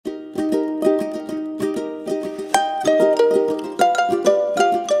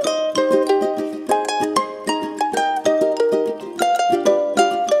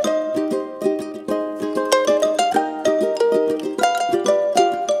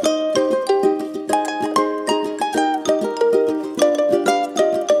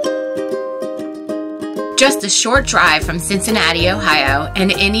Just a short drive from Cincinnati, Ohio,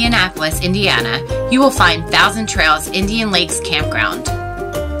 and Indianapolis, Indiana, you will find Thousand Trails Indian Lakes Campground.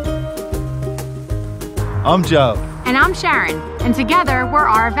 I'm Joe. And I'm Sharon, and together we're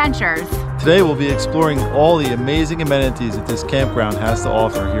Our Adventures. Today we'll be exploring all the amazing amenities that this campground has to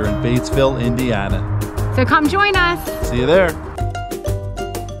offer here in Batesville, Indiana. So come join us. See you there.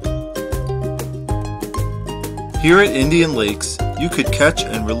 Here at Indian Lakes, you could catch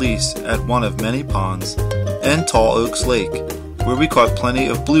and release at one of many ponds and Tall Oaks Lake, where we caught plenty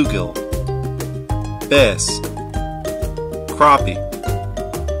of bluegill, bass, crappie,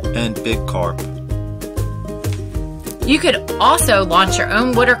 and big carp. You could also launch your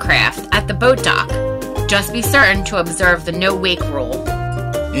own watercraft at the boat dock. Just be certain to observe the no wake rule.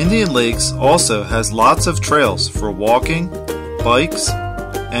 Indian Lakes also has lots of trails for walking, bikes,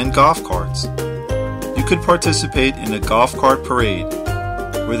 and golf carts. You could participate in a golf cart parade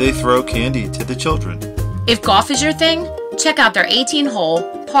where they throw candy to the children. If golf is your thing, check out their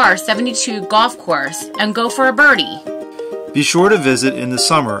 18-hole par 72 golf course and go for a birdie. Be sure to visit in the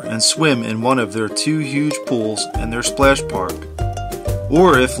summer and swim in one of their 2 huge pools and their splash park.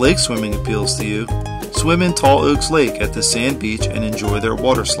 Or if lake swimming appeals to you, swim in Tall Oaks Lake at the sand beach and enjoy their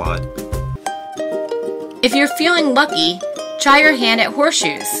water slide. If you're feeling lucky, try your hand at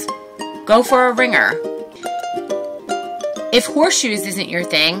horseshoes. Go for a ringer. If horseshoes isn't your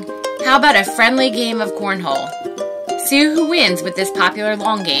thing, how about a friendly game of cornhole? See who wins with this popular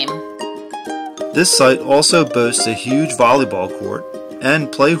long game. This site also boasts a huge volleyball court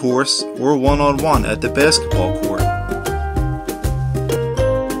and play horse or one-on-one at the basketball court.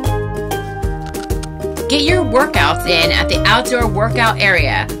 Get your workouts in at the outdoor workout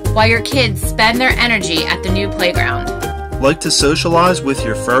area while your kids spend their energy at the new playground. Like to socialize with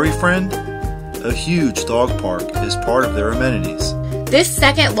your furry friend? A huge dog park is part of their amenities. This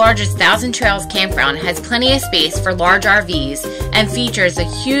second largest Thousand Trails campground has plenty of space for large RVs and features a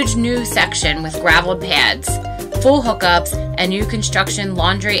huge new section with graveled pads, full hookups, and new construction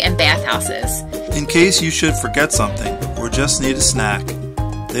laundry and bathhouses. In case you should forget something or just need a snack,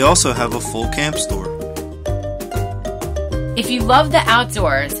 they also have a full camp store. If you love the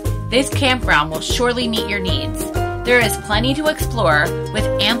outdoors, this campground will surely meet your needs. There is plenty to explore with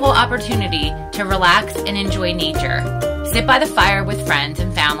ample opportunity to relax and enjoy nature. Sit by the fire with friends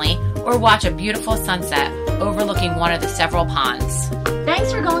and family or watch a beautiful sunset overlooking one of the several ponds.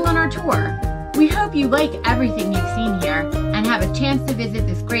 Thanks for going on our tour. We hope you like everything you've seen here and have a chance to visit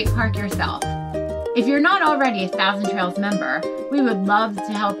this great park yourself. If you're not already a Thousand Trails member, we would love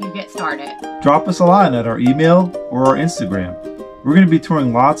to help you get started. Drop us a line at our email or our Instagram. We're going to be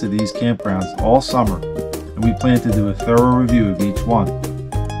touring lots of these campgrounds all summer, and we plan to do a thorough review of each one.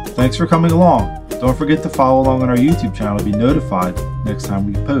 Thanks for coming along. Don't forget to follow along on our YouTube channel to be notified next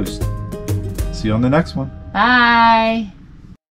time we post. See you on the next one. Bye.